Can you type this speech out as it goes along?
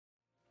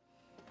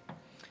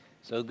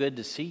So good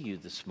to see you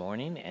this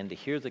morning and to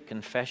hear the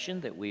confession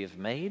that we have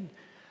made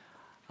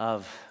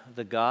of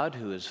the God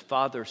who is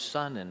Father,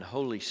 Son, and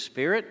Holy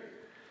Spirit,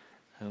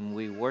 whom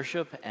we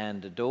worship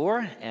and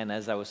adore. And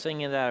as I was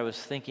singing that, I was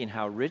thinking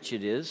how rich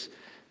it is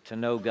to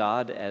know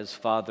God as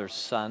Father,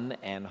 Son,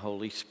 and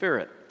Holy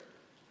Spirit.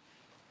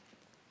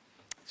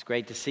 It's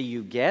great to see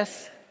you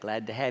guests.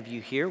 Glad to have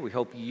you here. We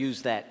hope you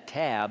use that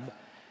tab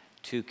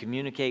to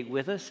communicate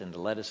with us and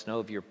to let us know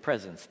of your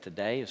presence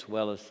today, as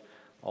well as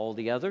all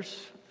the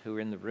others who are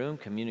in the room.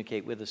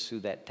 Communicate with us through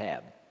that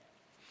tab.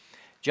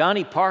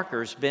 Johnny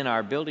Parker's been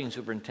our building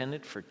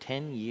superintendent for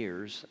 10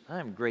 years.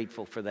 I'm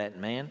grateful for that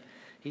man.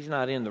 He's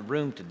not in the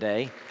room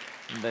today,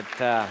 but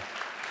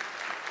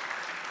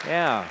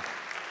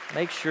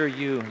make sure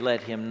you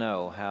let him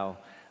know how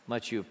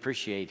much you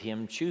appreciate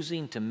him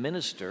choosing to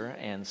minister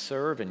and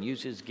serve and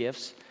use his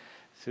gifts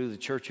through the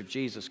Church of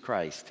Jesus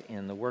Christ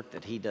in the work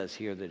that he does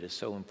here that is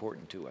so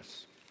important to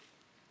us.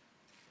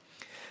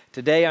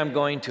 Today I'm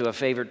going to a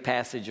favorite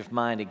passage of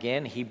mine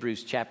again,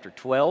 Hebrews chapter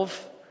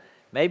 12,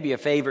 maybe a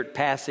favorite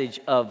passage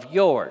of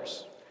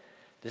yours.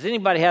 Does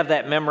anybody have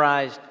that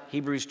memorized?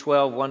 Hebrews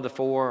 12, 1-4,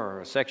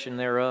 or a section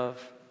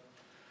thereof?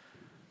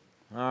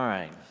 All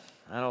right.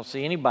 I don't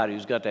see anybody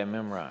who's got that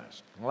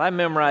memorized. Well, I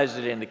memorized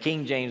it in the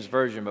King James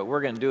Version, but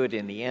we're going to do it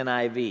in the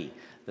NIV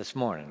this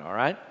morning, all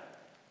right?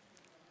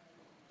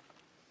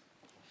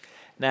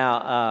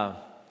 Now,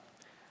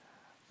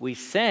 we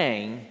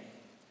sang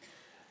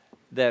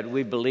that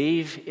we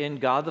believe in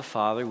God the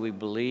Father, we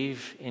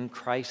believe in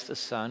Christ the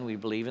Son, we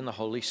believe in the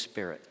Holy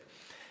Spirit.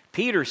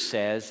 Peter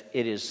says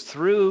it is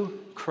through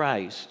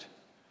Christ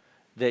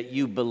that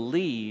you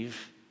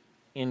believe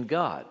in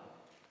God.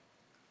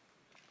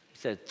 He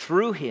said,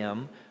 through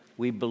him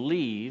we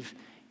believe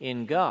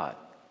in God.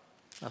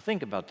 Now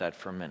think about that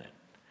for a minute.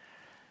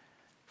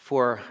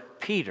 For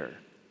Peter,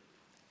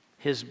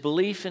 his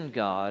belief in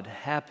God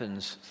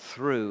happens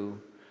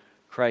through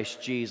Christ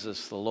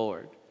Jesus the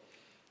Lord.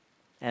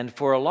 And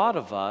for a lot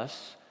of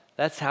us,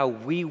 that's how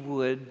we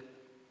would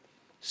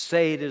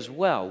say it as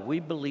well. We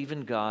believe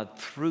in God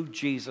through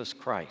Jesus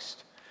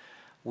Christ.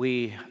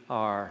 We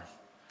are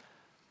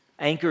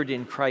anchored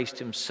in Christ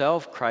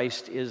himself.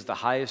 Christ is the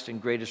highest and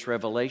greatest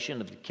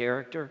revelation of the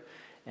character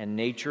and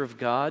nature of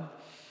God.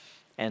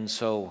 And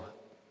so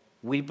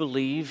we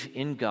believe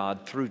in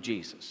God through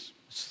Jesus.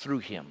 It's through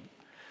him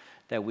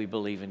that we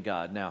believe in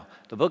God. Now,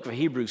 the book of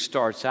Hebrews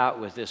starts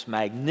out with this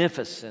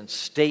magnificent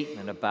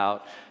statement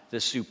about the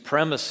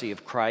supremacy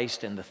of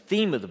Christ, and the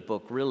theme of the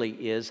book really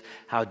is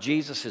how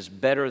Jesus is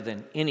better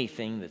than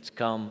anything that's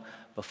come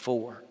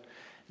before.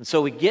 And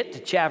so we get to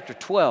chapter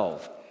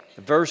 12,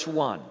 verse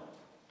 1,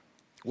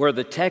 where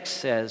the text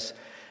says,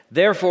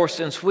 "Therefore,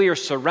 since we are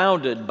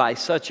surrounded by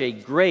such a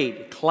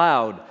great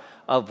cloud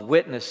of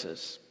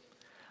witnesses,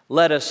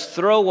 let us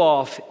throw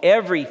off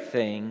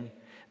everything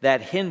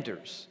that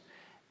hinders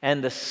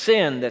and the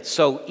sin that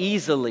so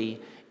easily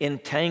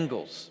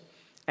entangles.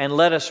 And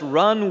let us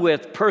run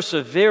with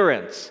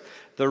perseverance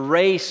the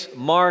race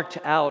marked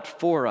out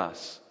for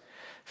us,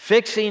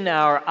 fixing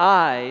our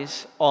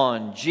eyes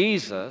on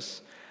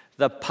Jesus,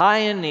 the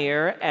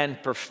pioneer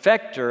and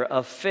perfecter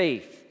of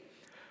faith.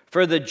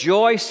 For the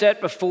joy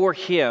set before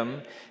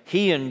him,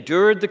 he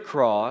endured the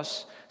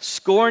cross,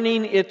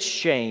 scorning its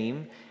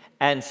shame,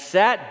 and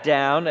sat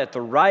down at the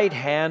right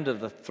hand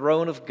of the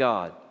throne of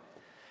God.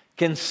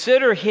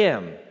 Consider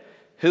him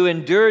who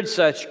endured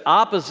such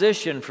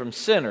opposition from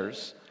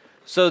sinners,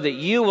 so that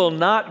you will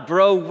not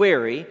grow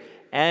weary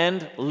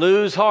and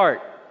lose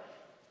heart.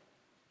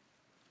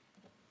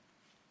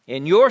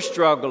 In your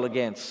struggle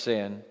against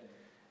sin,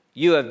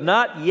 you have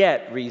not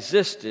yet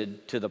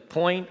resisted to the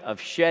point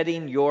of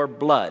shedding your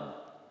blood."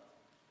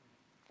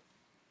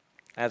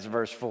 That's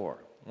verse 4.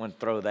 I want to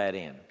throw that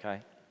in,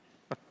 okay?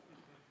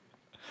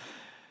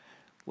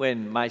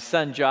 When my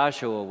son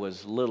Joshua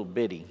was little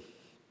bitty,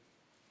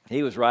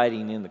 he was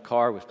riding in the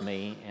car with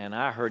me, and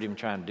I heard him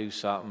trying to do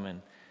something,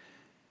 and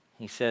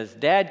he says,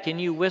 "Dad, can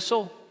you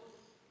whistle?"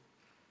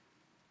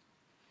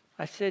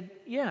 I said,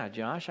 "Yeah,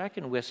 Josh, I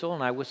can whistle."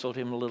 And I whistled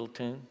him a little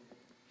tune.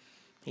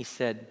 He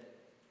said,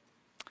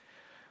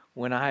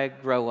 "When I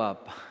grow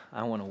up,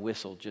 I want to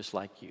whistle just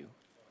like you."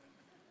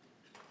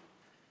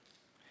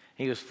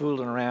 He was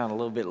fooling around a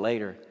little bit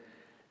later,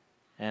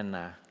 and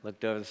I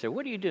looked over and said,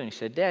 "What are you doing?" He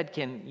said, "Dad,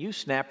 can you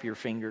snap your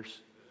fingers?"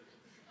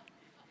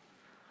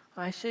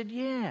 I said,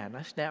 "Yeah," and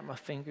I snapped my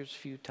fingers a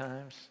few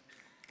times.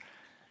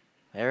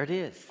 There it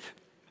is.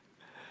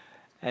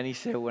 And he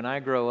said, "When I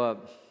grow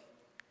up,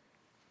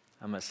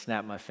 I'm going to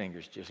snap my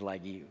fingers just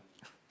like you."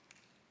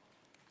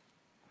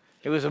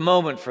 It was a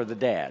moment for the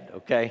dad,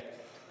 okay?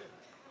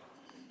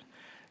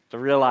 To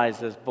realize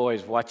this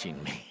boy's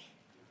watching me.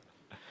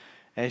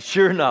 And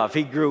sure enough,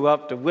 he grew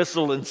up to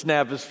whistle and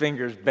snap his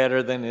fingers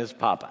better than his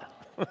papa.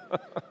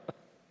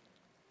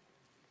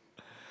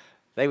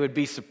 They would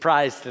be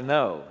surprised to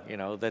know,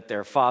 that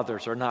their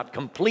fathers are not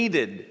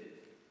completed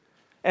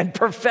and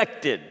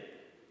perfected,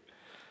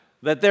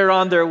 that they're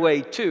on their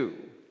way too.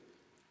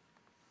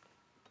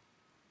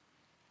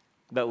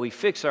 But we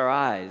fix our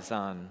eyes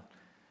on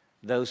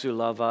those who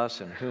love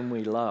us and whom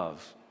we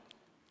love,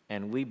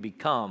 and we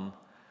become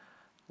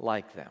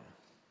like them.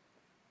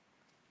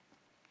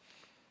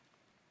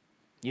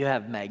 You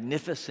have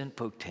magnificent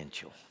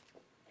potential.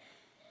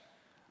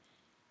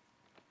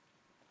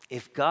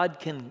 If God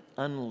can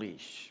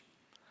unleash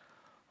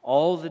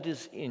all that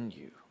is in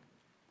you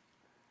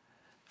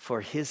for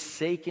His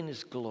sake and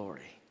His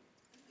glory,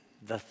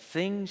 the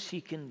things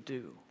He can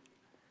do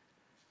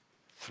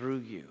through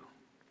you.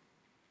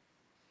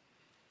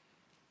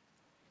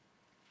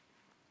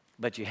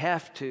 But you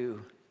have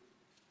to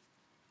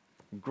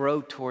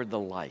grow toward the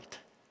light.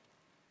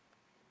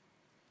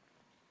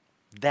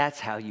 That's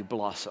how you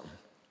blossom.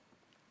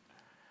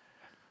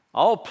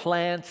 All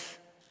plants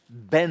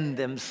bend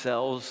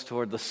themselves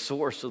toward the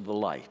source of the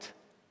light.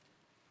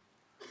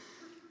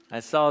 I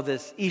saw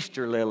this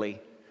Easter lily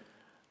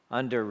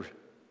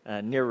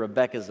near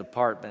Rebecca's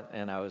apartment,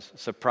 and I was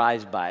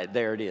surprised by it.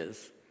 There it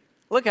is.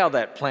 Look how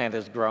that plant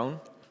has grown.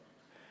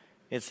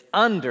 It's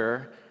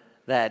under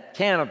that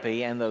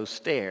canopy and those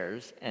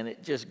stairs, and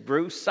it just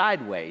grew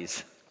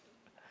sideways.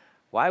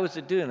 Why was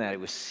it doing that? It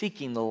was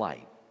seeking the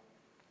light.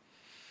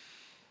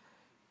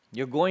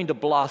 You're going to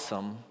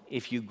blossom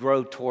if you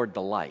grow toward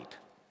the light.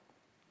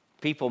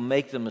 People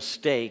make the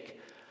mistake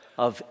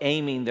of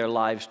aiming their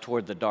lives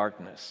toward the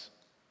darkness.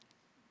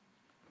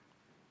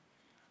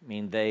 I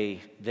mean, they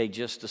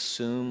just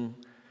assume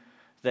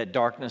that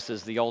darkness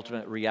is the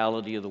ultimate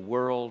reality of the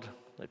world,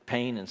 that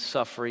pain and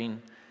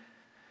suffering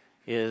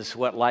is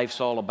what life's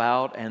all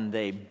about, and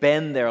they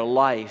bend their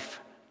life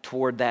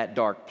toward that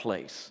dark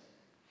place.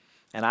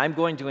 And I'm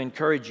going to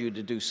encourage you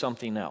to do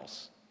something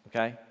else,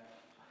 okay?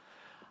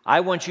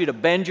 I want you to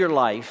bend your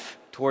life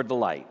toward the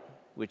light,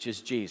 which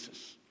is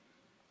Jesus,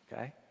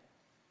 okay?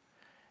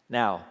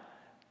 Now,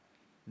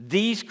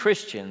 these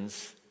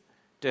Christians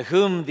to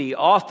whom the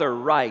author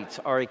writes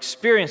are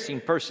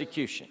experiencing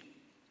persecution.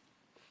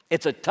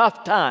 It's a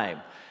tough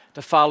time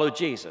to follow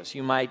Jesus.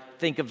 You might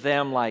think of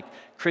them like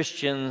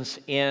Christians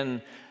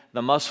in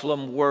the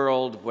Muslim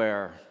world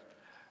where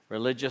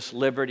religious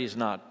liberty is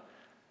not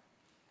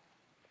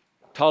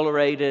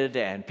tolerated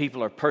and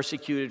people are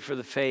persecuted for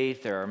the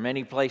faith. There are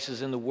many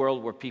places in the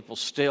world where people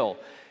still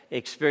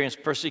experience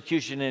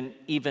persecution and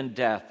even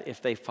death if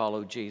they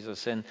follow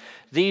Jesus. And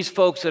these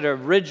folks that are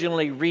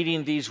originally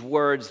reading these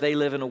words, they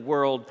live in a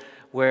world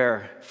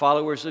where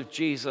followers of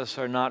Jesus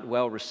are not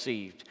well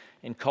received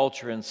in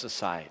culture and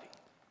society.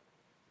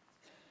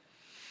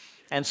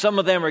 And some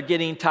of them are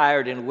getting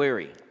tired and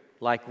weary,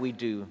 like we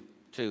do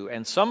too.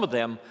 And some of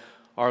them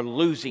are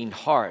losing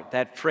heart.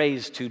 That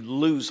phrase, to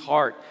lose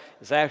heart,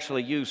 is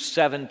actually used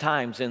 7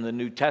 times in the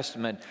New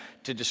Testament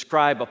to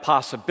describe a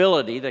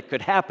possibility that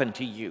could happen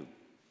to you.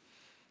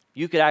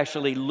 You could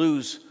actually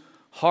lose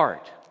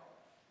heart.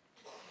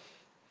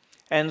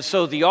 And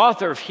so the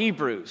author of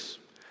Hebrews,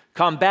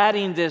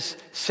 combating this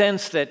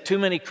sense that too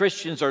many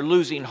Christians are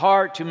losing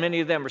heart, too many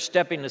of them are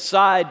stepping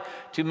aside,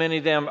 too many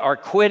of them are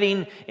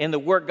quitting in the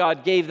work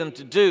God gave them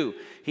to do,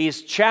 he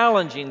is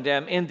challenging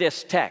them in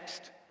this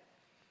text.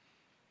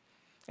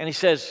 And he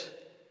says,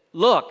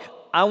 look,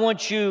 I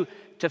want you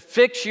to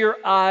fix your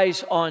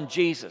eyes on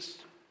Jesus.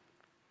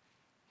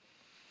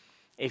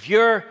 If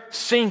you're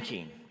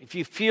sinking, if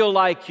you feel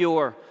like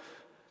you're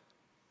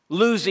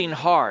losing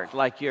heart,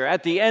 like you're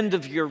at the end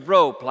of your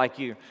rope, like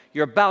you're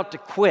about to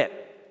quit,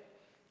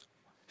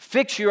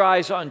 fix your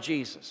eyes on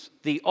Jesus,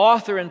 the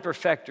author and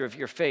perfecter of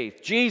your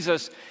faith.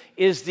 Jesus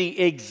is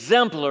the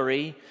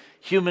exemplary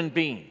human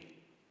being.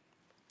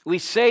 We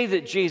say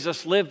that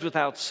Jesus lived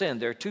without sin.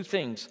 There are 2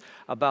 things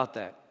about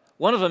that.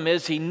 One of them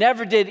is he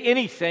never did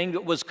anything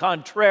that was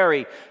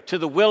contrary to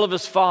the will of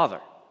his Father.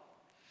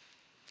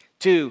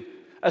 To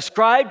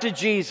ascribe to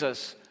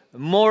Jesus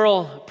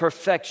moral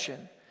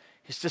perfection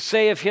is to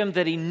say of him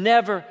that he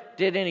never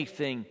did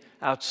anything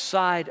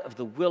outside of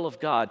the will of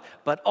God.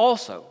 But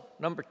also,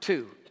 number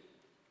 2,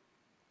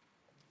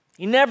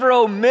 he never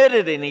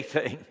omitted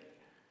anything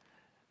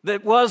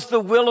that was the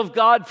will of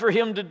God for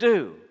him to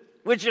do,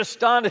 which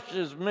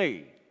astonishes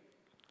me.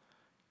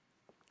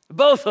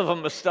 Both of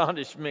them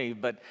astonish me,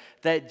 but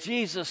that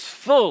Jesus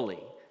fully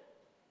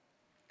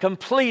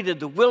completed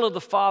the will of the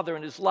Father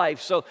in his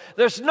life. So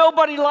there's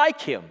nobody like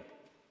him.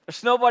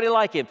 There's nobody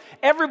like him.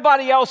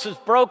 Everybody else is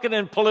broken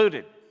and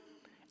polluted.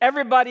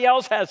 Everybody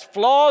else has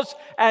flaws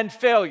and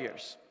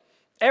failures.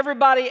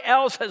 Everybody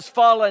else has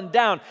fallen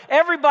down.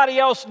 Everybody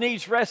else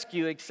needs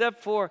rescue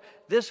except for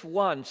this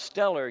one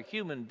stellar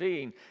human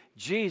being,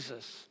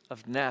 Jesus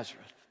of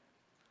Nazareth,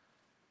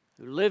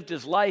 who lived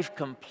his life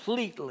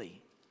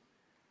completely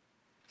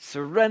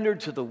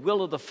surrendered to the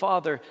will of the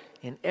Father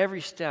in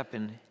every step,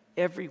 in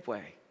every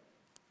way.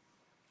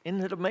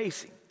 Isn't it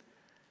amazing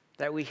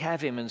that we have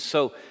him? And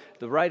so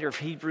the writer of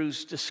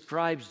Hebrews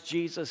describes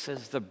Jesus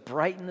as the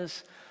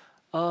brightness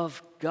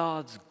of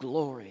God's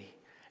glory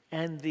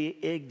and the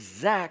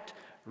exact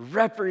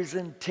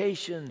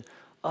representation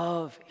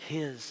of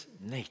his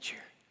nature.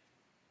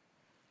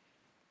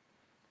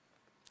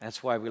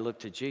 That's why we look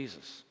to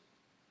Jesus.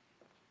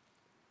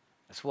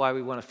 That's why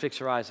we want to fix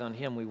our eyes on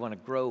him. We want to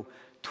grow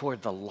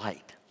toward the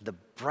light, the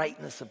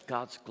brightness of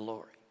God's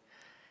glory,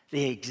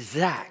 the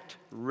exact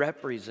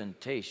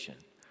representation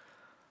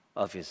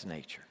of his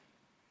nature.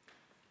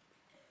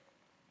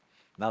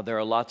 Now, there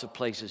are lots of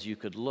places you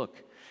could look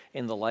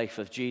in the life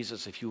of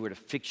Jesus if you were to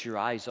fix your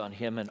eyes on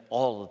him, and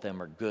all of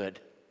them are good.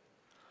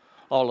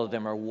 All of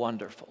them are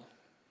wonderful.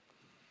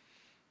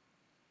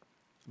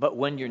 But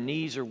when your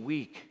knees are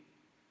weak,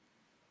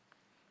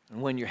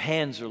 and when your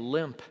hands are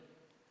limp,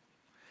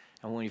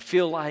 and when you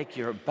feel like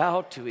you're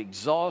about to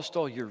exhaust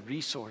all your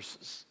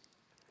resources,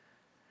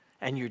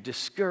 and you're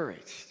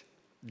discouraged,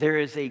 there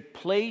is a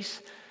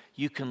place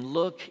you can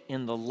look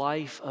in the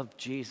life of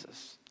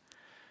Jesus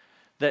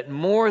that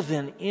more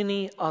than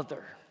any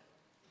other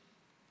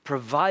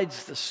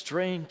provides the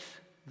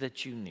strength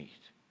that you need.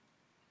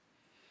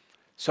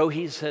 So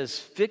he says,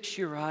 fix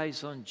your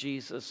eyes on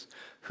Jesus,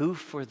 who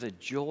for the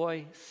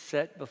joy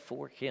set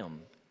before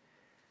him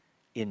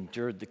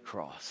endured the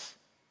cross.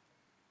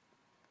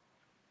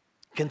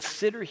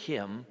 Consider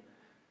him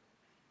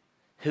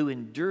who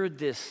endured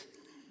this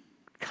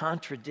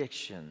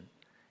contradiction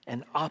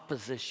and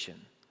opposition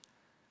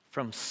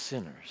from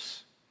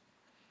sinners.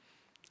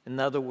 In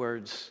other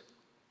words,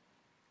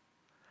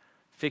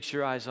 fix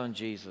your eyes on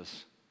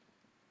Jesus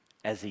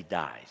as he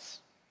dies.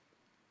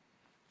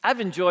 I've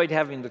enjoyed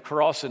having the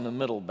cross in the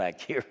middle back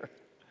here.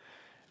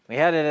 We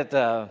had it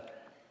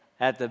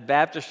at the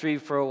baptistry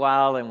for a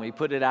while, and we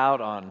put it out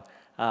on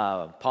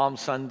Palm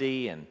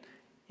Sunday, and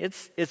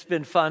it's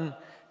been fun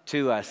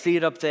to see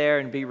it up there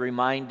and be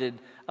reminded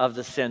of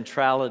the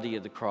centrality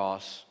of the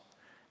cross.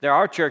 There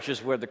are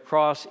churches where the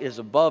cross is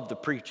above the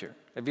preacher.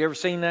 Have you ever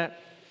seen that?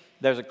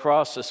 There's a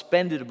cross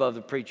suspended above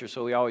the preacher,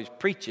 so he always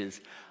preaches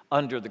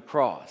under the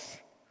cross.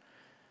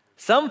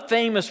 Some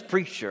famous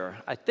preacher,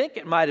 I think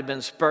it might have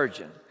been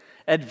Spurgeon,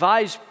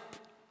 advised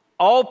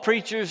all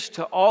preachers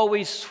to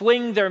always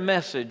swing their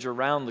message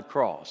around the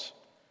cross.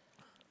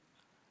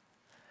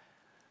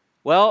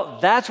 Well,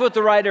 that's what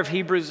the writer of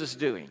Hebrews is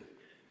doing.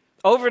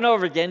 Over and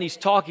over again, he's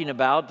talking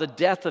about the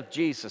death of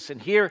Jesus. And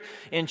here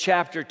in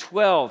chapter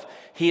 12,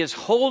 he is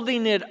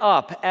holding it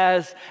up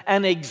as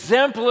an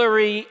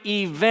exemplary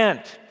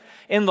event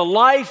in the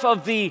life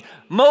of the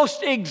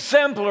most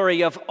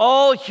exemplary of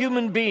all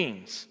human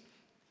beings.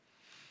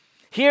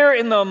 Here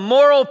in the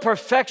moral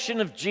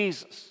perfection of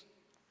Jesus,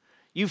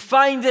 you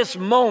find this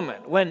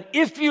moment when,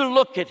 if you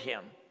look at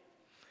him,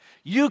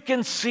 you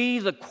can see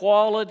the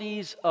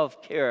qualities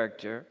of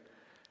character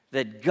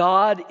that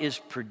God is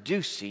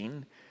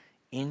producing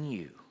in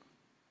you,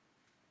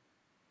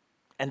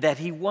 and that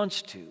he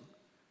wants to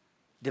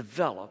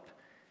develop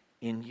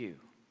in you.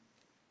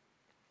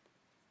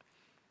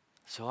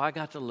 So I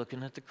got to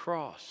looking at the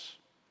cross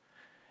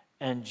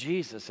and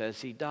Jesus as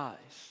he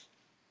dies,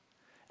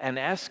 and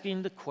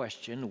asking the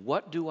question,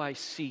 what do I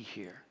see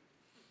here?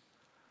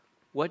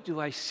 What do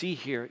I see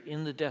here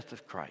in the death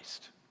of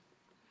Christ?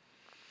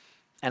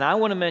 And I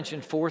want to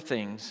mention 4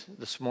 things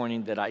this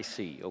morning that I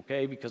see,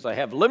 okay? Because I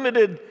have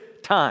limited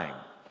time.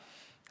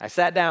 I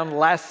sat down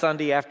last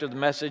Sunday after the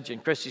message,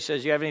 and Christy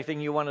says, you have anything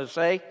you want to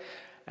say?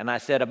 And I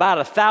said, about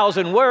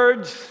 1,000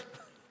 words.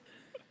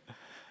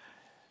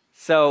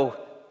 So,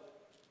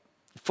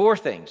 4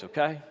 things,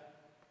 okay?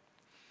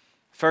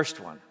 First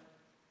one,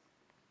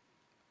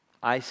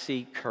 I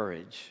see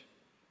courage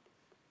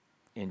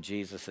in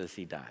Jesus as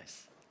he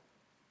dies.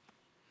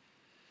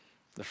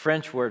 The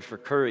French word for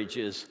courage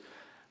is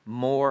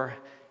more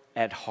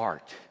at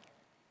heart.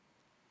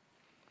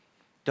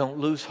 Don't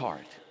lose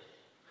heart.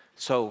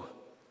 So,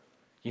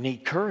 you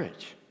need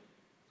courage.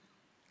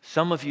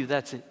 Some of you,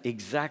 that's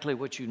exactly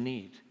what you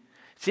need.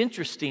 It's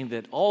interesting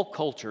that all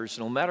cultures,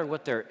 no matter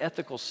what their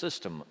ethical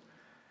system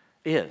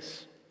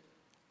is,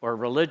 or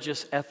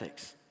religious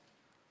ethics,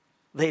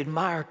 they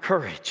admire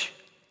courage.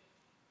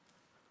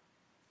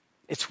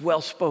 It's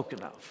well spoken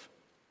of.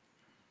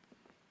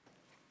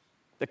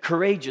 The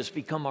courageous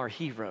become our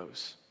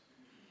heroes.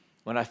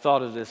 When I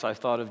thought of this, I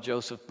thought of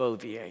Joseph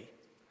Bouvier,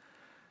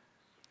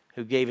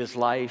 who gave his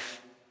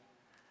life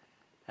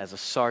as a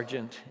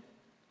sergeant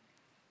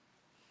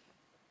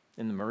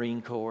in the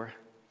Marine Corps.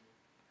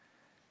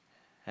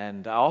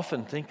 And I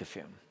often think of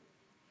him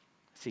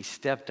as he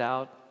stepped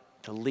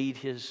out to lead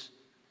his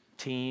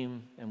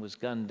team and was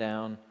gunned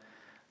down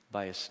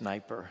by a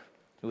sniper.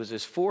 It was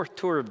his 4th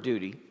tour of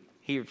duty.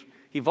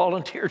 He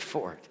volunteered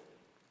for it.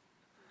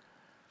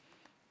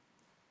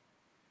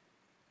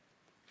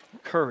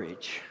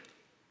 Courage.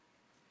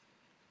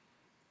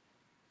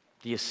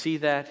 Do you see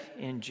that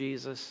in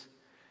Jesus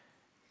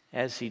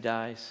as he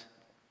dies?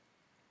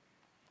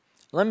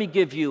 Let me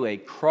give you a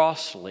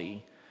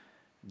Crossley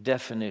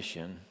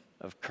definition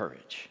of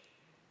courage.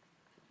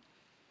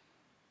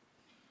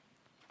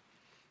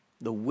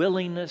 The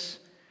willingness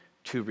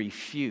to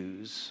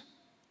refuse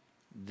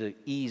the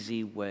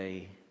easy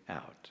way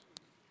out.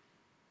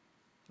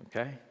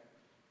 Okay?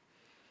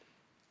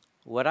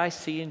 What I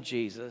see in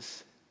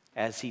Jesus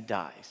as he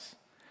dies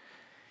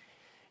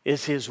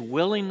is his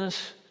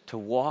willingness to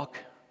walk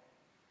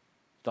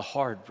the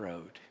hard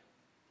road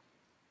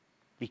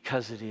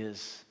because it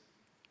is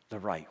the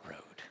right road.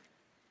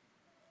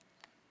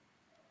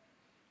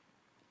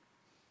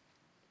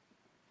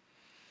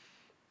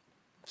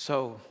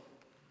 So,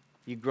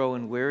 you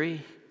growing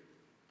weary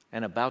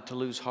and about to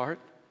lose heart?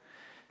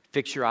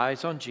 Fix your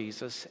eyes on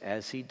Jesus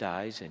as he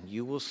dies, and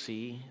you will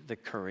see the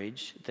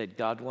courage that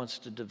God wants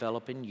to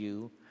develop in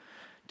you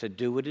to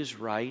do what is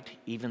right,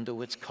 even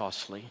though it's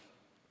costly.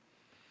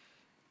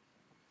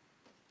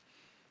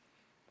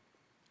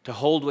 To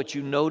hold what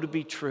you know to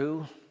be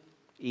true,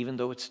 even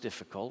though it's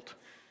difficult.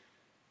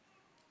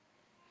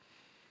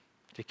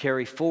 To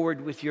carry forward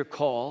with your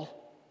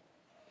call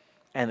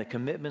and the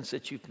commitments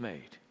that you've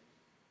made.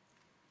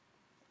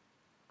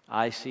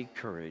 I see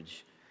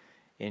courage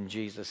in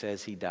Jesus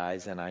as he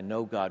dies, and I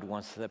know God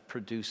wants to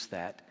produce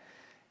that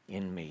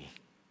in me.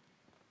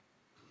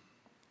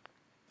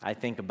 I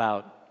think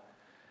about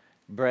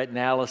Brett and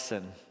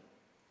Allison.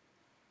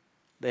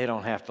 They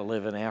don't have to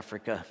live in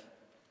Africa.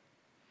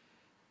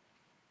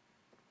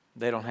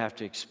 They don't have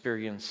to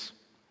experience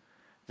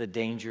the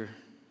danger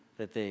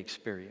that they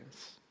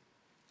experience.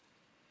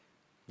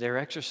 They're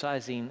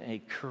exercising a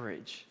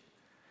courage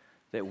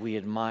that we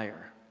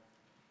admire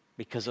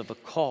because of a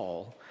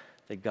call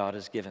that God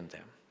has given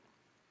them.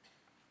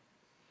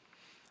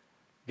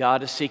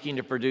 God is seeking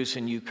to produce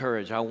in you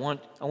courage. I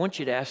want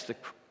you to ask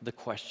the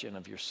question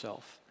of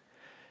yourself.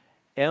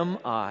 Am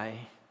I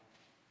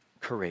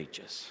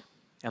courageous?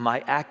 Am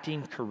I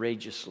acting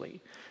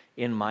courageously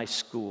in my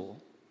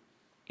school,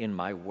 in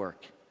my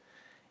work,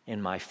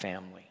 in my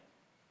family?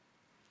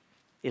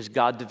 Is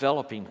God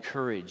developing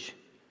courage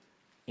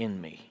in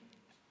me?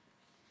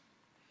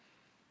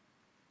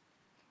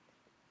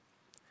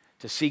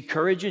 To see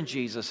courage in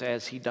Jesus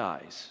as he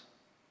dies,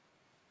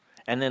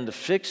 and then to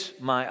fix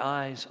my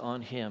eyes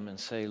on him and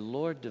say,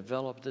 Lord,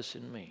 develop this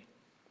in me,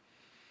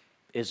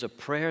 is a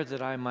prayer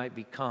that I might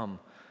become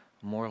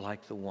more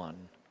like the one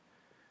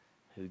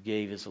who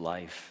gave his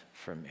life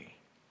for me.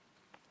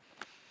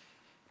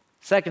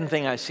 Second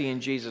thing I see in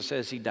Jesus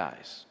as he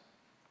dies,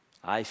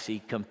 I see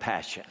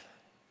compassion.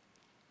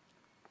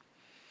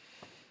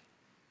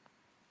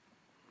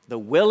 The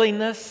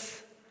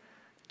willingness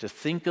to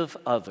think of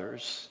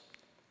others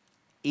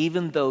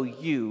even though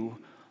you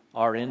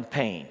are in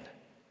pain.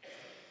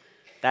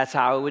 That's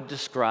how I would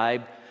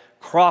describe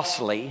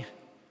crossly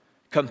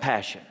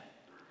compassion.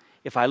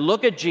 If I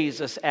look at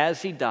Jesus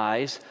as he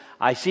dies,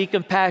 I see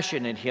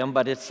compassion in him,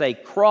 but it's a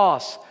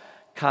cross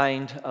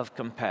kind of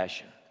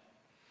compassion.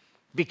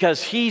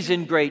 Because he's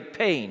in great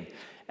pain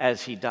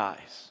as he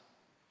dies.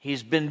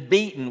 He's been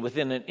beaten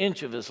within an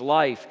inch of his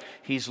life.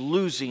 He's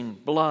losing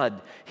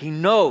blood. He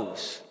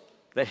knows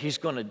that he's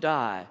going to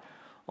die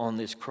on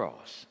this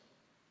cross.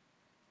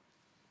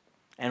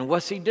 And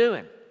what's he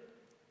doing?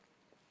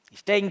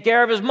 He's taking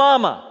care of his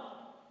mama.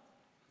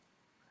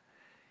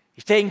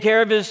 He's taking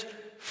care of his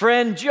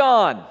friend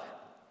John.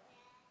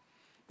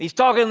 He's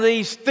talking to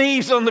these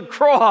thieves on the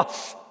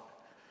cross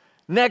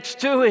next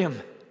to him.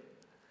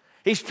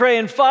 He's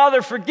praying,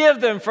 Father,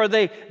 forgive them, for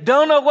they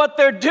don't know what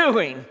they're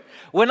doing.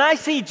 When I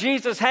see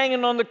Jesus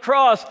hanging on the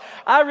cross,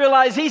 I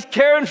realize he's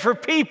caring for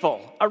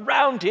people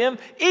around him,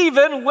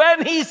 even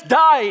when he's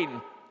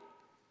dying.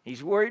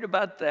 He's worried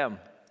about them.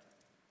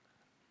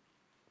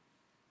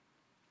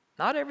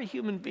 Not every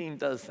human being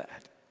does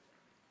that.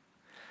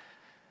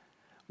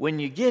 When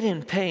you get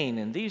in pain,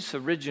 and these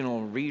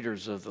original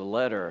readers of the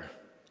letter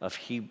of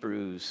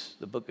Hebrews,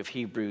 the book of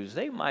Hebrews,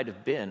 they might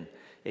have been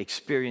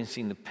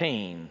experiencing the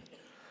pain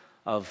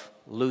of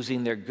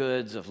losing their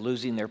goods, of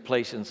losing their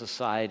place in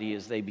society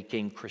as they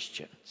became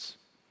Christians.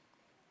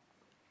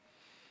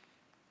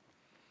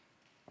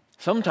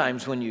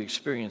 Sometimes when you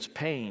experience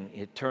pain,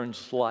 it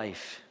turns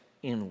life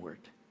inward.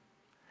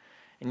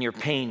 And your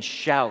pain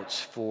shouts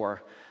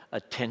for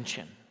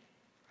attention.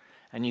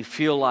 And you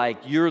feel like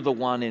you're the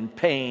one in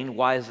pain.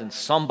 Why isn't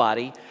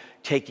somebody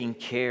taking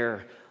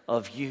care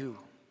of you?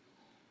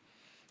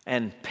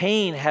 And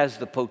pain has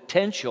the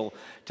potential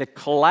to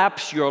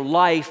collapse your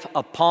life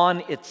upon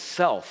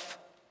itself.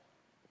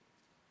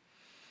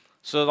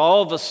 So that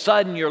all of a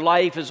sudden your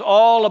life is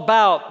all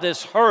about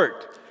this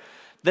hurt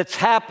that's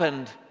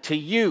happened to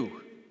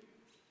you.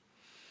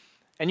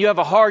 And you have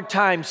a hard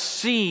time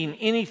seeing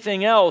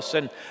anything else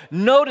and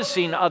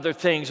noticing other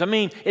things. I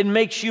mean, it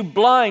makes you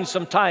blind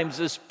sometimes,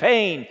 this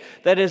pain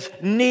that is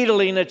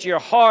needling at your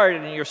heart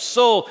and your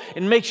soul.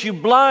 It makes you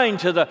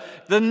blind to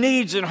the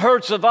needs and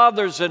hurts of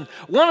others. And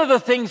one of the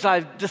things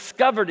I've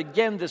discovered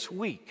again this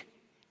week,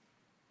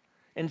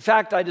 in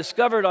fact, I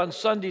discovered on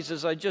Sundays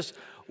as I just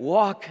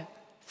walk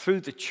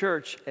through the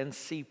church and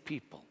see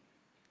people,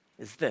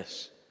 is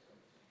this.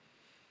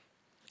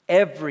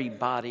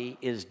 Everybody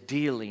is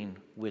dealing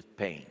with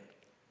pain.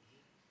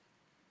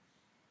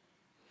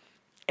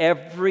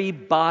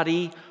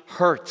 Everybody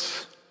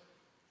hurts.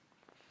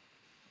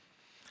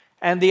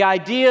 And the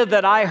idea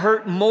that I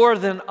hurt more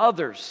than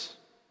others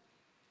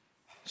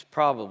is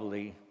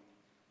probably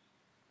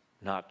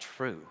not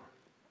true.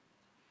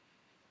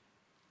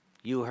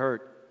 You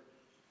hurt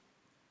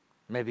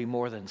maybe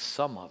more than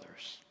some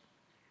others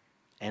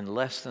and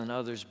less than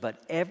others,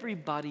 but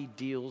everybody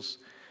deals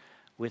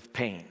with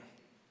pain.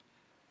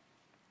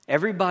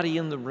 Everybody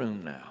in the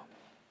room now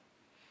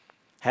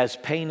has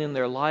pain in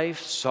their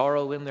life,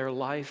 sorrow in their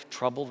life,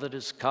 trouble that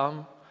has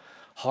come,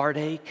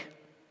 heartache,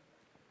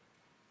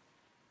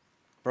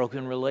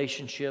 broken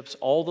relationships,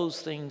 all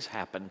those things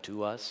happen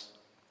to us.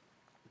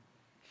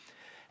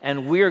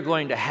 And we're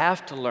going to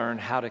have to learn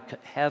how to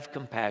have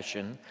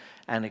compassion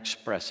and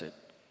express it,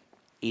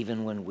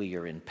 even when we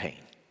are in pain.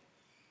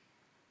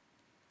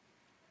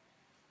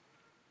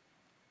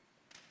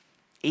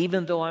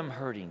 Even though I'm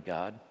hurting,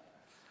 God,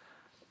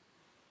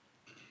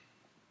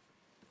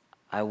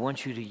 I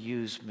want you to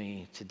use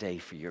me today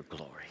for your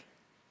glory.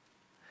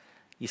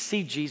 You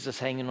see Jesus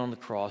hanging on the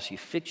cross. You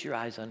fix your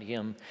eyes on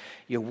him.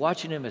 You're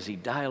watching him as he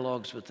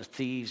dialogues with the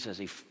thieves, as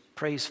he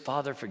prays,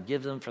 Father,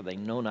 forgive them, for they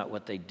know not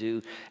what they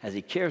do, as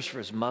he cares for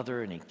his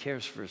mother and he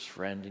cares for his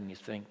friend. And you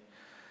think,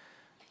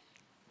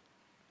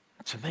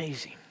 it's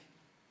amazing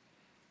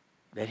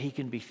that he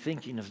can be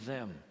thinking of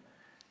them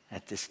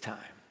at this time.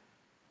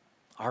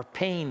 Our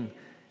pain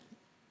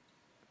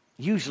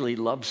usually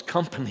loves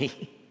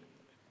company.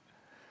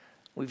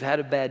 We've had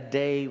a bad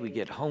day. We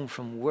get home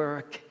from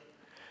work.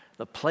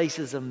 The place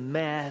is a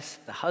mess.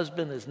 The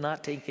husband is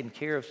not taking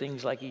care of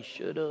things like he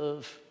should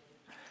have.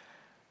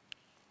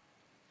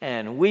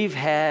 And we've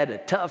had a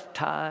tough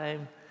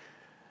time.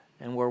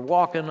 And we're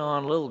walking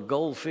on little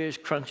goldfish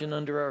crunching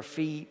under our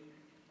feet.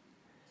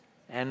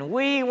 And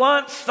we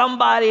want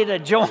somebody to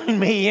join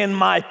me in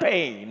my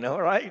pain,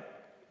 all right?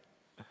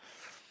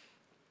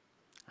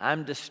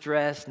 I'm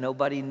distressed.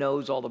 Nobody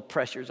knows all the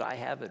pressures I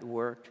have at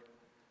work.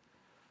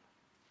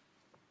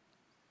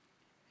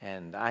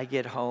 And I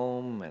get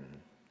home and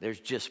there's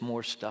just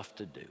more stuff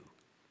to do.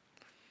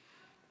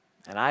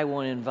 And I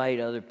want to invite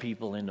other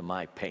people into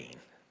my pain.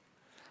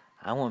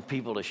 I want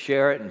people to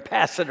share it and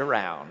pass it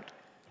around.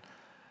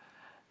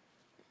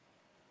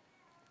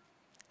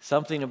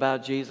 Something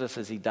about Jesus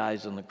as he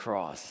dies on the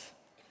cross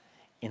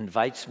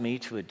invites me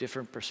to a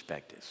different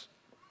perspective.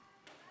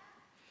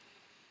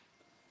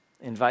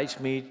 Invites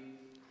me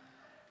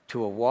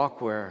to a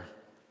walk where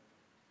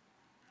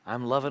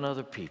I'm loving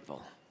other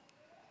people,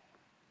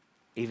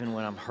 even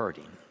when I'm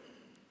hurting.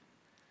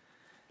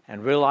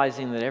 And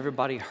realizing that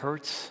everybody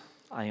hurts,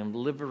 I am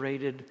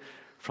liberated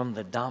from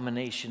the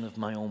domination of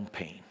my own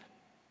pain,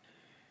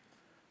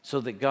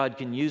 so that God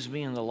can use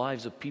me in the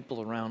lives of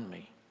people around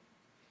me.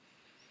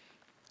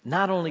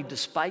 Not only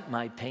despite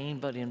my pain,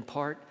 but in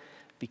part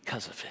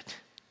because of it.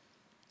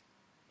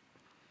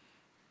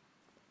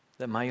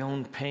 That my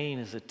own pain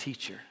is a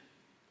teacher.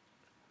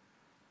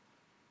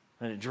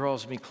 And it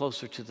draws me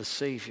closer to the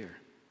Savior.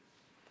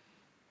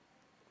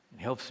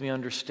 It helps me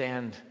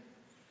understand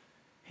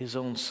his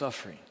own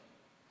suffering.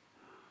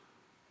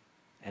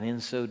 And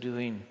in so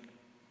doing,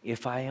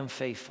 if I am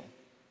faithful,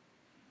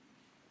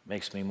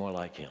 makes me more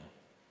like him.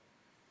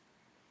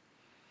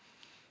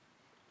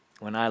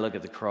 When I look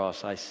at the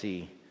cross, I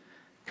see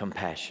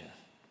compassion.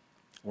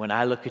 When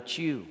I look at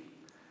you,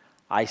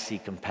 I see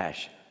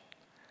compassion.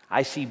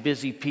 I see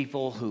busy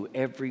people who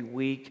every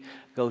week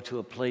go to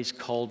a place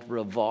called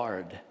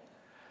Rivard,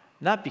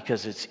 not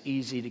because it's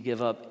easy to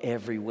give up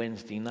every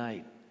Wednesday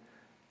night,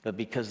 but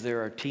because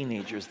there are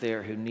teenagers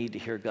there who need to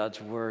hear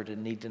God's word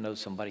and need to know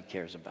somebody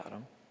cares about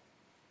them.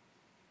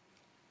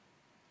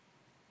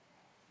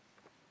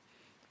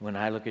 When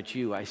I look at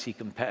you, I see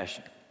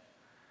compassion.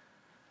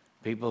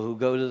 People who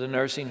go to the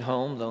nursing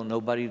home, though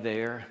nobody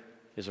there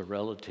is a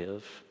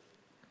relative.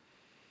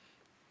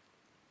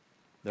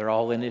 They're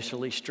all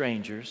initially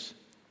strangers,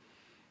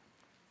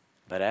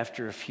 but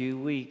after a few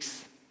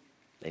weeks,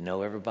 they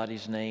know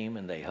everybody's name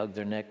and they hug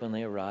their neck when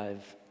they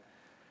arrive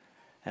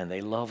and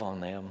they love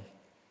on them.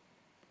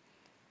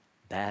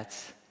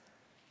 That's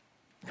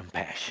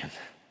compassion.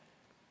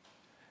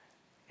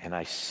 And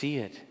I see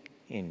it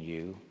in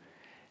you,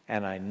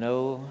 and I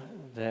know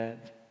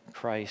that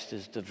Christ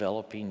is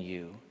developing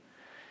you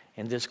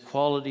in this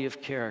quality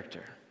of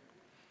character.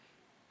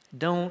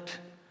 Don't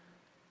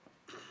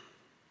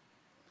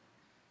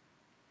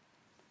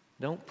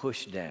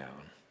push down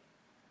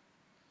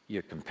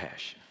your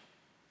compassion.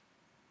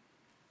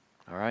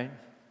 All right?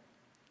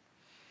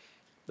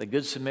 The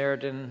Good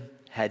Samaritan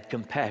had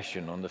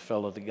compassion on the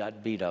fellow that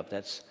got beat up.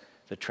 That's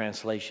the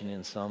translation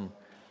in some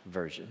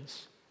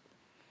versions.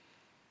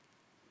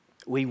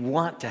 We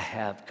want to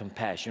have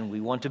compassion.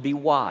 We want to be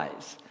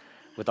wise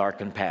with our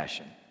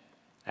compassion.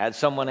 I had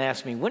someone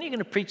ask me, when are you going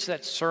to preach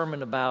that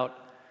sermon about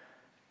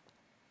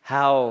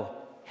how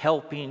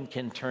helping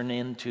can turn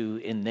into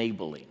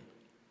enabling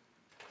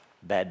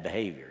bad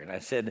behavior? And I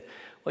said,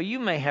 well, you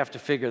may have to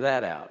figure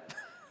that out.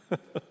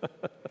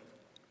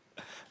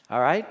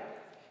 All right?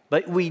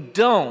 But we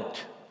don't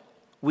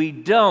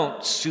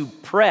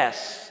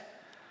suppress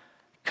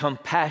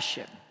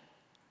compassion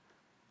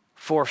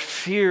for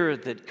fear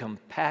that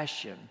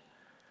compassion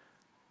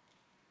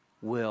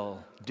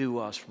will do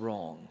us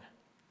wrong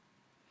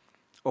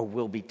or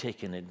will be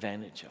taken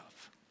advantage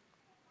of.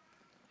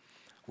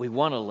 We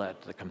want to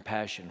let the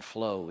compassion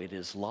flow. It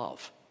is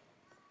love.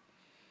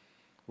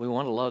 We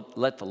want to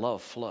let the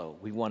love flow.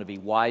 We want to be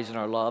wise in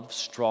our love,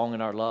 strong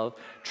in our love,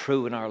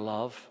 true in our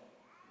love.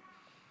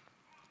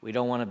 We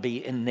don't want to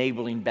be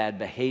enabling bad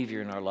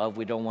behavior in our love.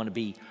 We don't want to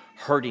be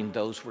hurting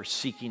those we're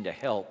seeking to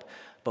help.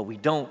 But we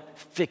don't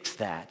fix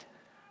that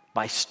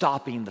by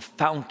stopping the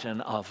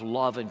fountain of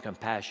love and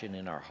compassion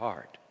in our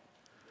heart.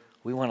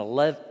 We want to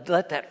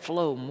let that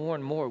flow more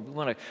and more. We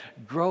want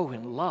to grow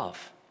in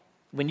love.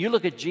 When you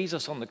look at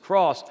Jesus on the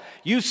cross,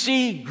 you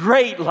see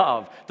great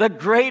love, the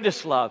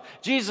greatest love.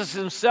 Jesus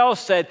himself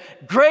said,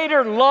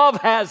 greater love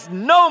has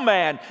no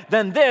man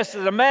than this,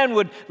 that a man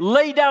would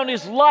lay down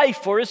his life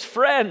for his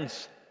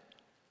friends.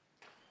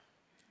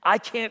 I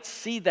can't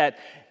see that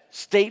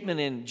statement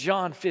in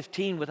John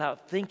 15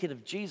 without thinking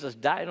of Jesus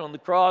dying on the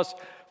cross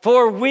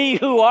for we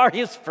who are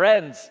his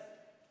friends.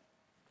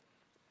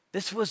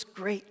 This was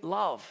great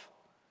love,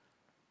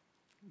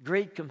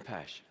 great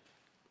compassion.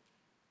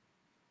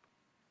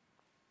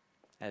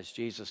 As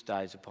Jesus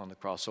dies upon the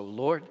cross. So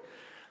Lord,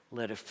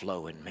 let it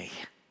flow in me.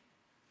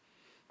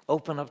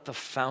 Open up the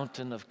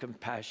fountain of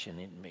compassion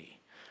in me.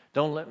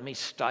 Don't let me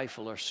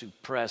stifle or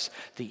suppress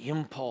the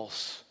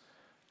impulse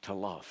to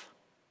love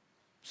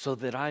so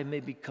that I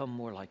may become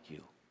more like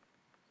you.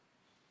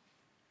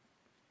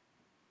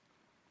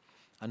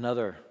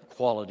 Another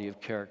quality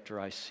of character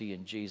I see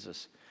in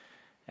Jesus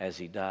as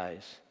he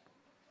dies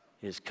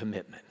is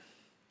commitment.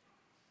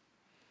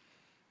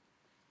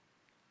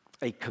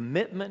 A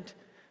commitment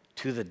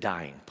to the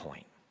dying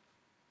point.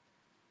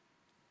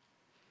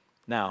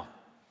 Now,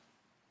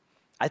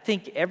 I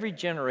think every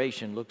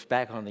generation looks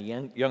back on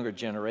the younger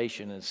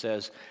generation and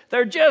says,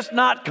 they're just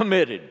not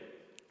committed.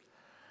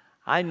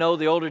 I know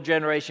the older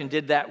generation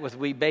did that with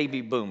we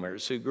baby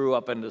boomers who grew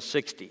up in the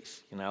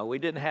 60s. You know, we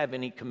didn't have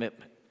any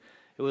commitment.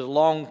 It was a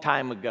long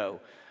time ago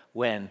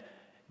when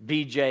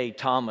B.J.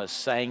 Thomas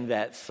sang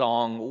that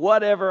song,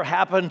 Whatever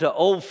Happened to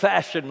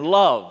Old-Fashioned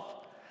Love?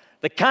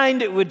 The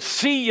kind that would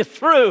see you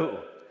through.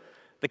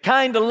 The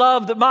kind of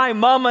love that my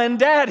mama and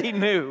daddy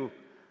knew.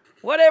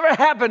 Whatever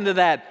happened to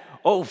that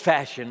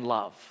old-fashioned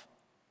love?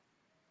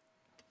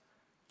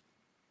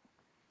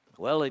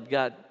 Well, it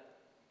got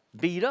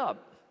beat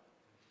up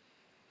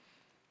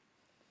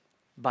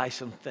by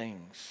some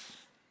things.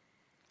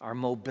 Our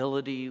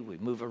mobility, we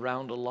move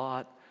around a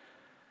lot.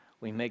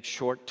 We make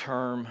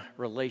short-term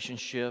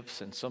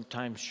relationships and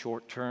sometimes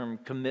short-term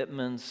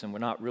commitments, and we're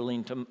not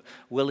willing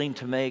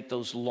to make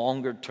those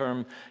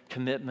longer-term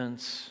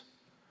commitments.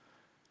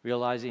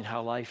 Realizing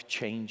how life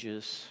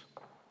changes.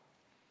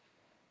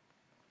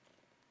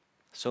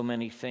 So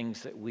many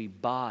things that we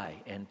buy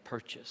and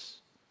purchase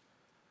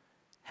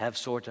have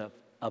sort of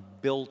a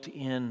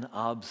built-in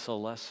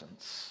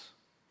obsolescence.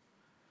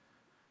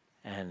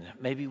 And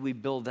maybe we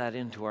build that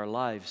into our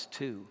lives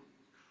too,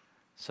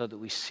 so that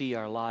we see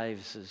our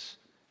lives as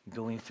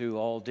going through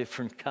all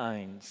different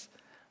kinds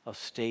of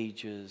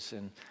stages,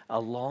 and a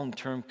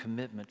long-term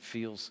commitment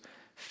feels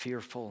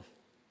fearful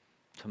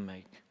to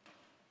make.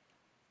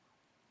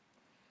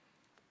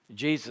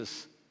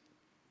 Jesus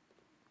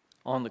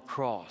on the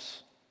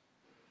cross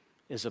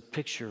is a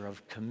picture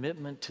of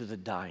commitment to the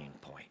dying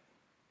point.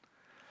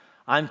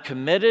 I'm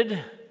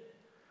committed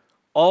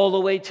all the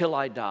way till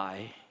I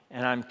die,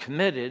 and I'm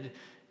committed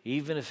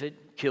even if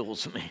it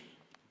kills me.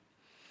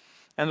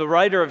 And the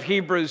writer of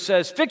Hebrews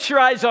says, fix your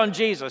eyes on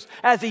Jesus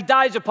as he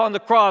dies upon the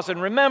cross, and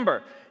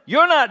remember,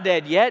 you're not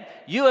dead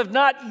yet. You have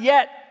not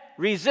yet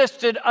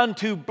resisted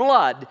unto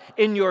blood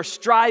in your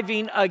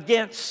striving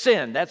against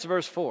sin. That's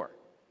verse 4.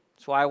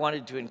 That's why I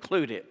wanted to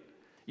include it.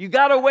 You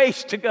got a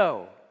ways to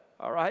go,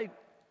 all right?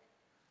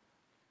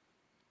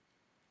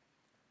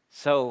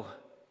 So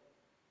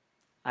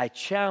I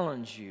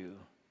challenge you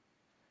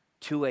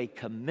to a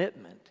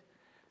commitment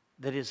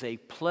that is a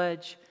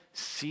pledge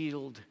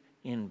sealed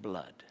in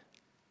blood.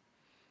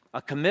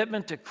 A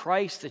commitment to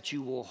Christ that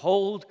you will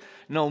hold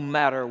no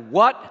matter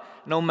what,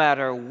 no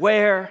matter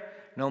where,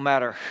 no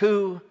matter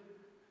who,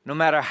 no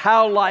matter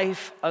how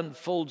life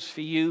unfolds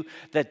for you,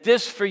 that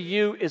this for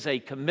you is a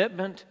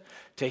commitment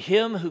to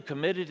him who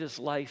committed his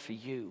life for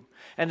you,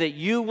 and that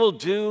you will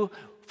do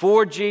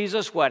for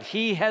Jesus what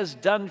he has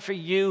done for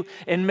you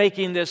in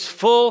making this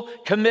full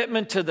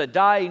commitment to the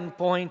dying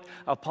point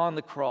upon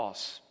the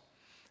cross.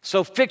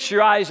 So fix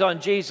your eyes on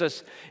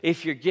Jesus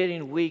if you're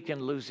getting weak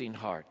and losing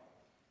heart,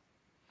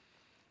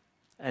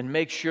 and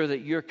make sure that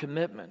your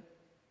commitment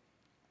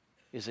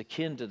is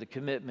akin to the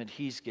commitment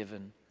he's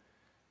given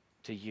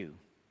to you.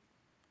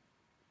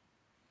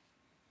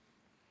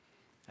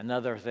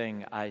 Another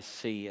thing I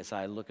see as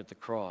I look at the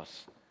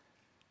cross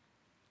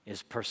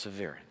is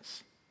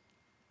perseverance.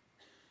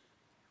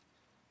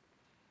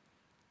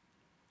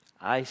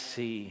 I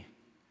see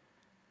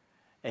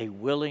a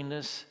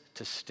willingness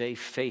to stay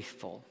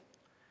faithful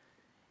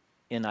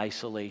in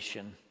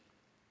isolation.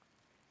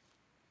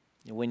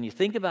 When you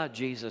think about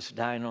Jesus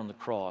dying on the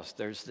cross,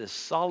 there's this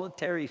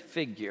solitary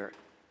figure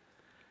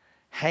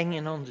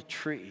hanging on the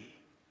tree.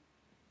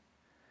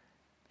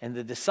 And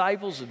the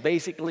disciples have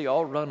basically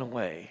all run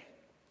away.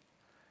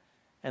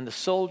 And the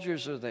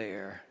soldiers are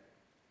there.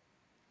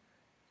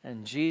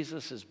 And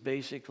Jesus is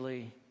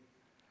basically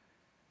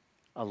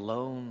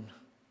alone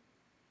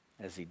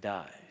as he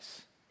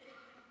dies.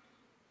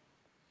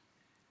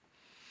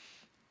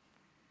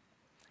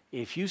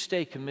 If you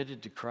stay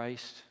committed to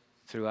Christ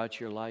throughout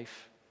your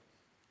life,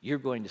 you're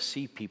going to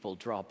see people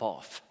drop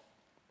off.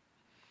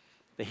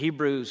 The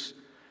Hebrews,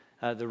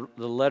 the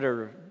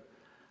letter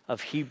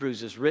of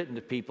Hebrews is written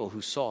to people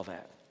who saw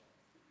that.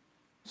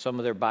 Some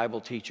of their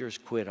Bible teachers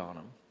quit on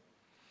them.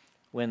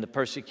 When the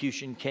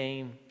persecution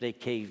came, they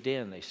caved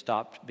in. They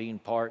stopped being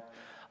part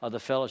of the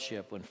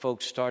fellowship. When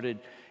folks started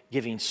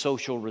giving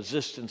social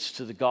resistance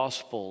to the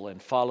gospel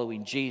and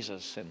following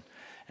Jesus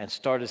and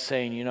started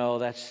saying, you know,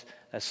 that's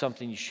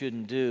something you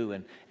shouldn't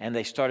do. And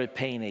they started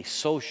paying a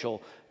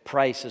social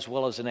price as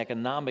well as an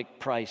economic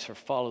price for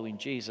following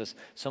Jesus.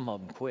 Some of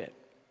them quit.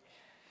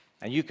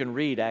 And you can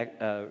read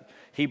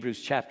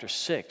Hebrews chapter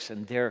 6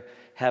 and there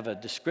have a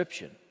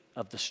description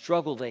of the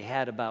struggle they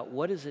had about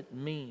what does it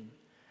mean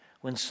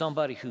when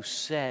somebody who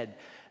said,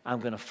 I'm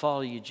going to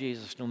follow you,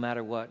 Jesus, no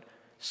matter what,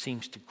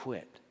 seems to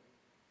quit.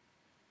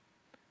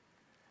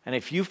 And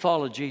if you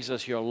follow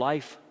Jesus your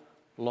life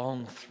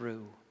long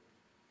through,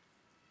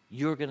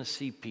 you're going to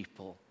see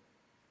people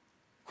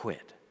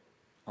quit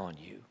on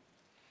you.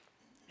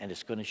 And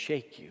it's going to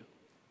shake you.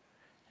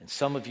 And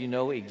some of you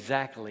know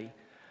exactly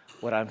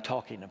what I'm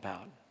talking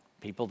about.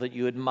 People that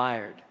you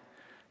admired,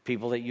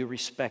 people that you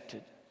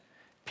respected,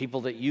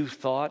 people that you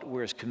thought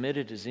were as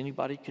committed as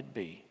anybody could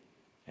be.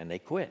 And they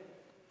quit.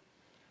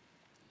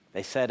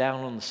 They sat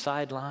down on the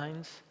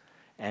sidelines,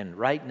 and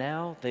right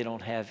now they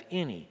don't have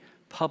any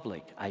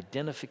public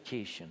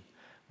identification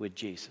with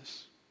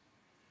Jesus.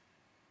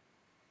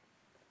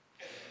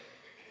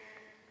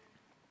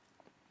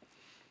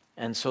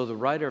 And so the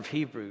writer of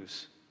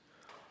Hebrews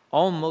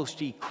almost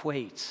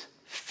equates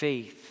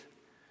faith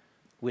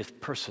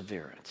with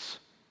perseverance.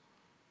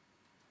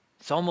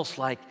 It's almost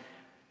like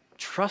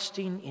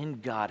trusting in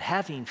God,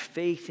 having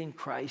faith in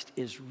Christ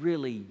is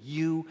really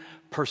you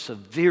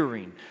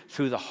persevering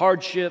through the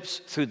hardships,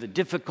 through the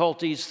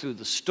difficulties, through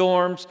the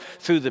storms,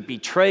 through the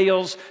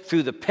betrayals,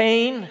 through the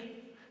pain,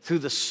 through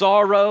the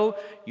sorrow.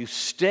 You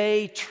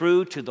stay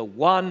true to the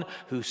one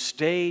who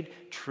stayed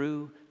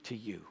true to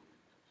you.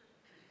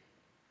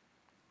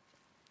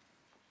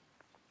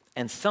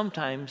 And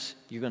sometimes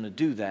you're going to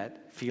do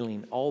that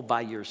feeling all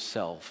by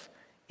yourself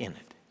in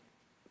it.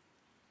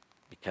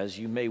 Because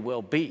you may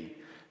well be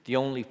the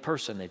only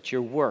person at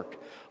your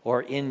work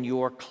or in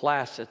your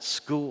class at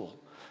school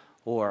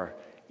or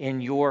in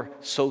your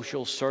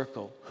social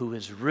circle who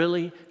is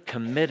really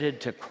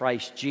committed to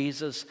Christ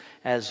Jesus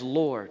as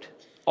Lord.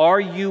 Are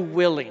you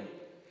willing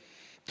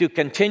to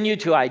continue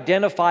to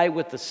identify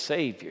with the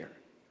Savior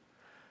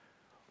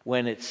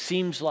when it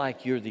seems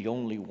like you're the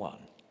only one?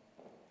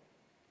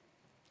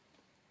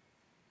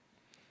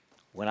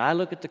 When I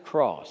look at the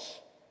cross,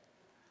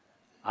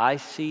 I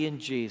see in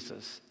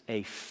Jesus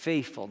a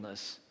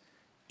faithfulness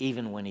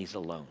even when he's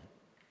alone.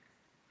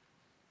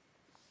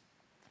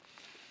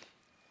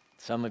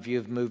 Some of you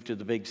have moved to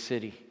the big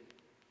city.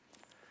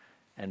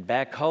 And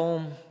back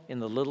home in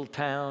the little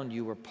town,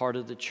 you were part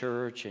of the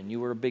church, and you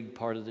were a big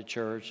part of the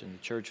church, and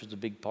the church was a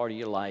big part of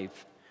your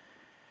life.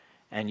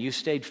 And you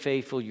stayed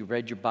faithful, you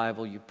read your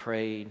Bible, you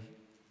prayed,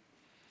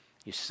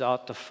 you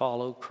sought to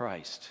follow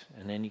Christ,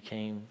 and then you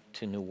came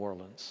to New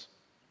Orleans.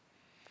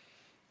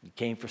 You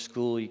came for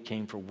school, you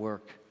came for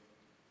work,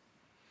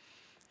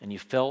 and you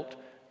felt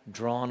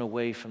drawn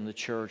away from the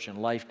church, and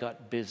life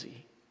got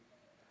busy.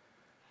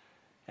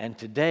 And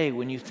today,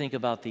 when you think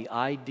about the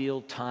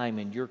ideal time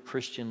in your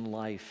Christian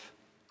life,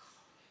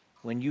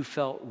 when you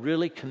felt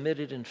really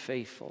committed and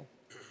faithful,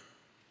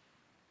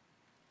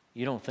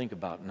 you don't think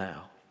about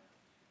now.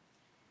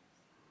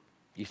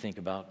 You think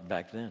about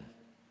back then.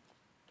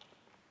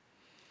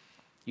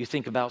 You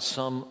think about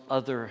some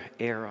other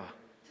era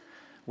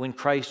when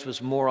Christ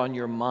was more on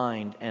your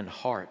mind and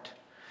heart,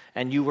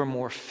 and you were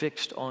more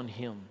fixed on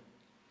Him.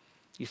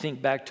 You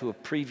think back to a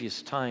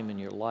previous time in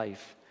your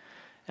life,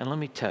 and let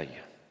me tell you,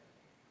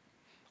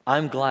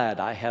 I'm glad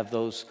I have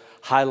those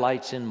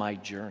highlights in my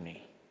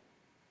journey.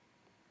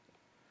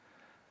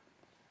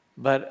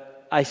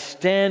 But I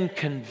stand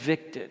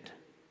convicted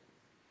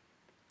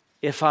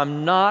if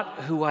I'm not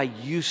who I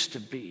used to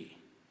be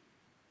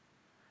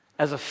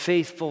as a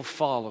faithful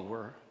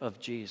follower of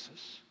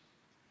Jesus.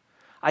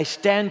 I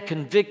stand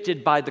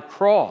convicted by the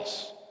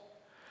cross,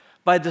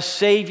 by the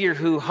Savior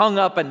who hung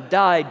up and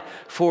died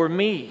for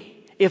me.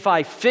 If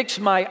I fix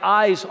my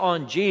eyes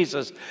on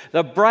Jesus,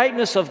 the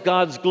brightness of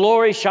God's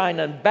glory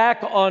shining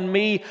back on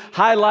me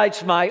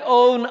highlights my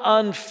own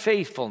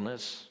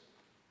unfaithfulness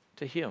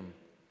to Him.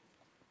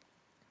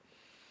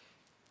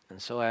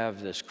 And so I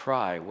have this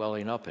cry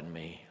welling up in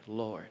me,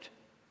 Lord,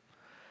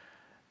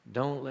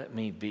 don't let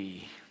me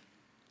be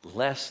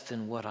less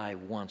than what I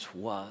once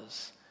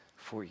was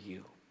for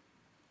You.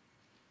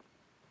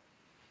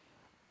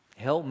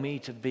 Help me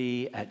to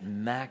be at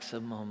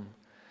maximum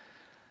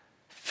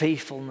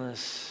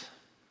faithfulness,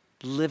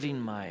 living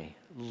my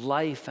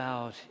life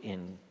out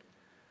in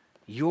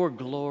Your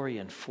glory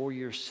and for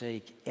Your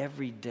sake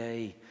every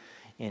day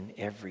in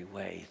every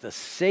way. The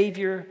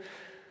Savior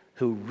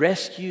who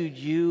rescued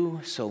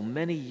you so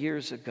many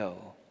years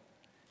ago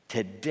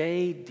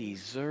today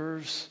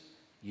deserves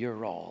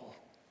your all,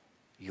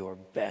 your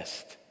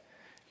best,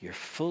 your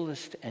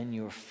fullest and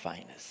your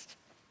finest.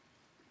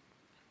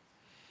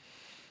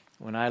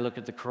 When I look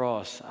at the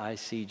cross, I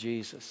see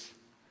Jesus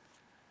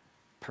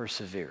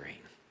persevering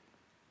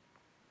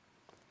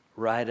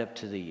right up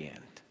to the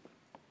end,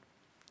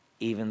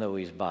 even though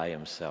he's by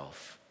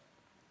himself.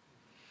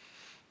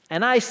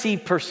 And I see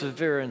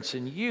perseverance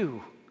in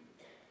you.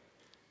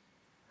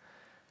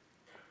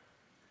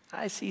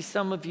 I see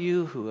some of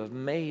you who have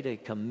made a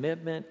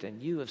commitment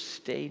and you have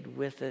stayed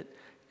with it,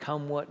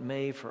 come what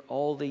may, for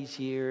all these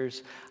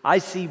years. I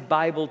see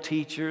Bible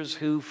teachers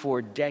who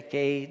for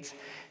decades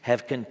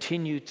have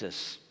continued to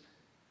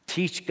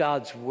teach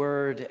God's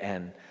word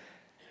and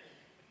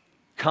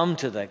come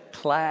to the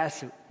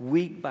class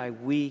week by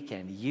week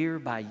and year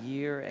by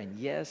year, and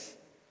yes,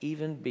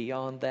 even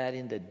beyond that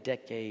into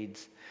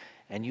decades.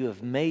 And you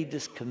have made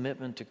this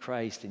commitment to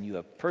Christ, and you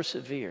have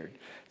persevered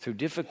through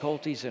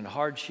difficulties and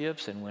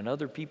hardships, and when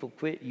other people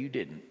quit, you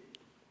didn't.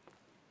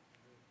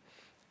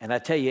 And I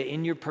tell you,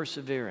 in your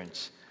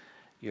perseverance,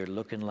 you're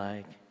looking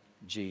like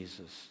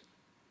Jesus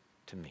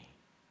to me.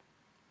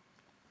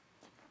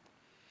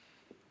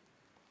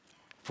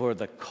 For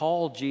the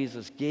call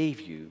Jesus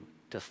gave you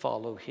to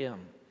follow him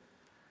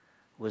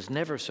was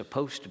never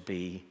supposed to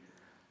be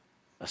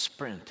a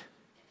sprint.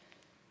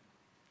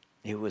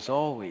 It was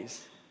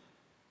always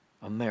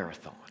a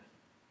marathon.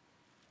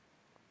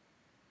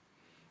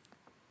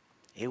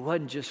 It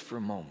wasn't just for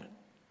a moment.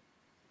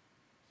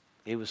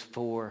 It was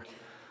for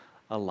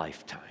a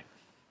lifetime.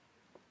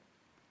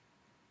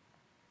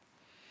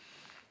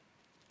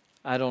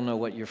 I don't know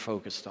what you're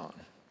focused on.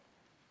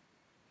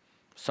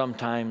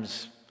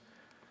 Sometimes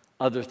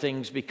other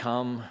things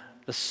become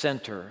the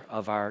center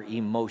of our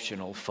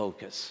emotional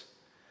focus.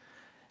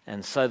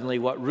 And suddenly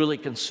what really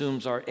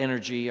consumes our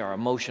energy, our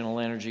emotional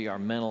energy, our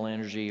mental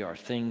energy, are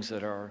things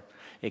that are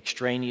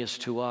extraneous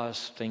to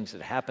us, things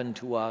that happen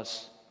to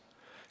us,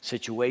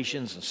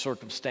 situations and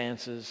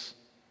circumstances,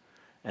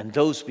 and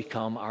those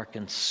become our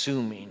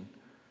consuming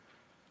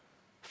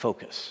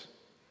focus.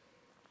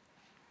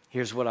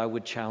 Here's what I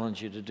would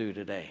challenge you to do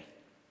today.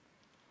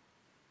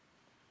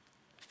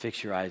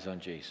 Fix your eyes on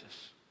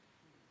Jesus.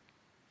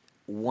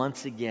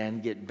 Once again,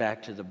 get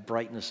back to the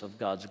brightness of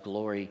God's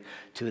glory,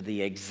 to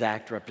the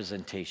exact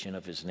representation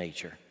of his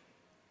nature.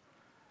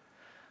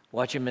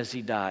 Watch him as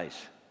he dies.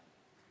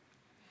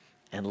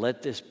 And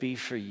let this be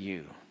for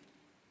you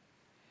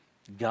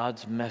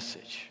God's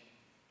message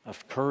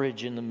of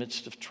courage in the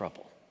midst of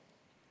trouble,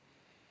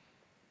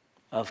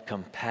 of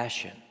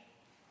compassion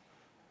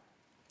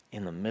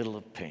in the middle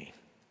of pain,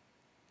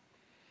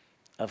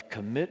 of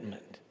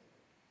commitment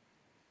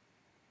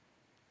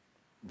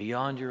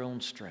beyond your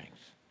own strength,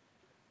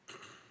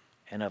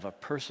 and of a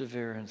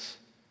perseverance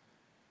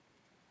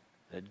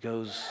that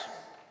goes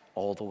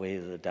all the way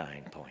to the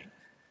dying point.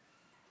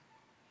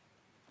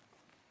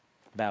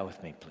 Bow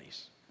with me,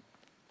 please.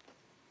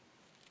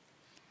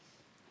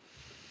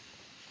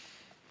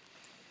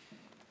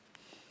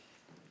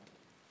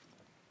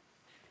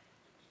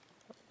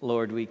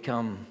 Lord, we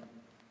come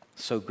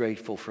so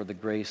grateful for the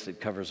grace that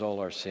covers all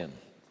our sin.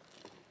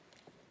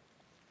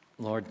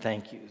 Lord,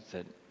 thank you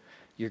that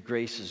your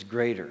grace is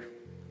greater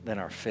than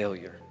our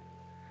failure.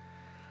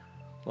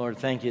 Lord,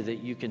 thank you that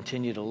you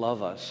continue to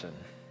love us, and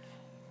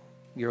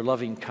your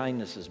loving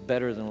kindness is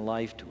better than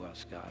life to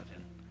us, God.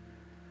 And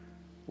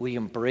we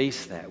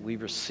embrace that. We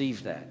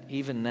receive that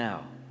even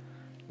now.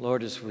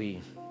 Lord, as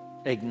we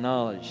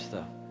acknowledge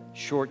the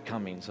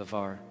shortcomings of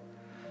our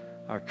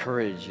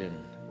courage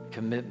and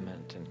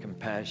commitment and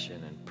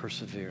compassion and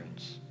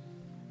perseverance.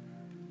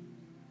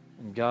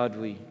 And God,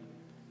 we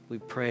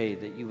pray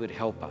that you would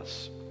help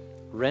us.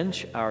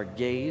 Wrench our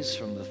gaze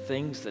from the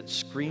things that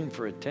scream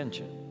for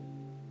attention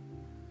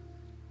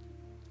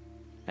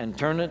and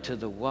turn it to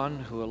the one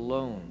who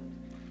alone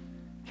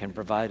can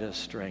provide us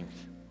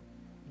strength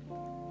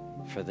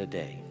for the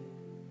day.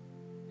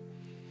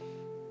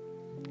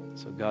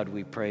 So God,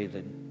 we pray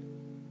that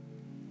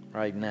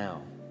right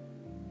now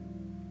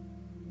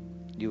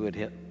you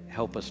would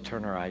help us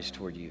turn our eyes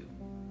toward you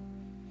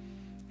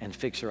and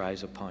fix our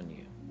eyes upon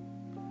you.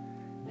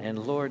 And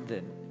Lord,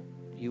 that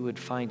you would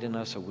find in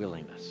us a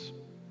willingness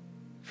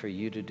for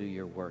you to do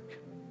your work.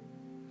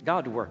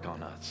 God, work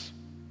on us.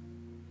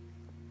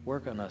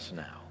 Work on us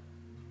now.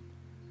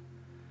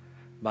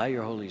 By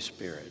your Holy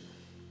Spirit.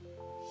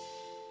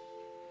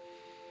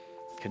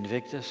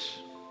 Convict us,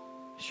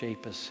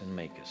 shape us, and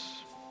make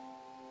us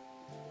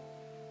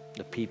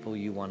the people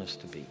you want us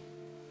to be.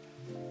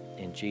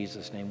 In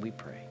Jesus' name we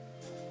pray.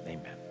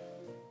 Amen.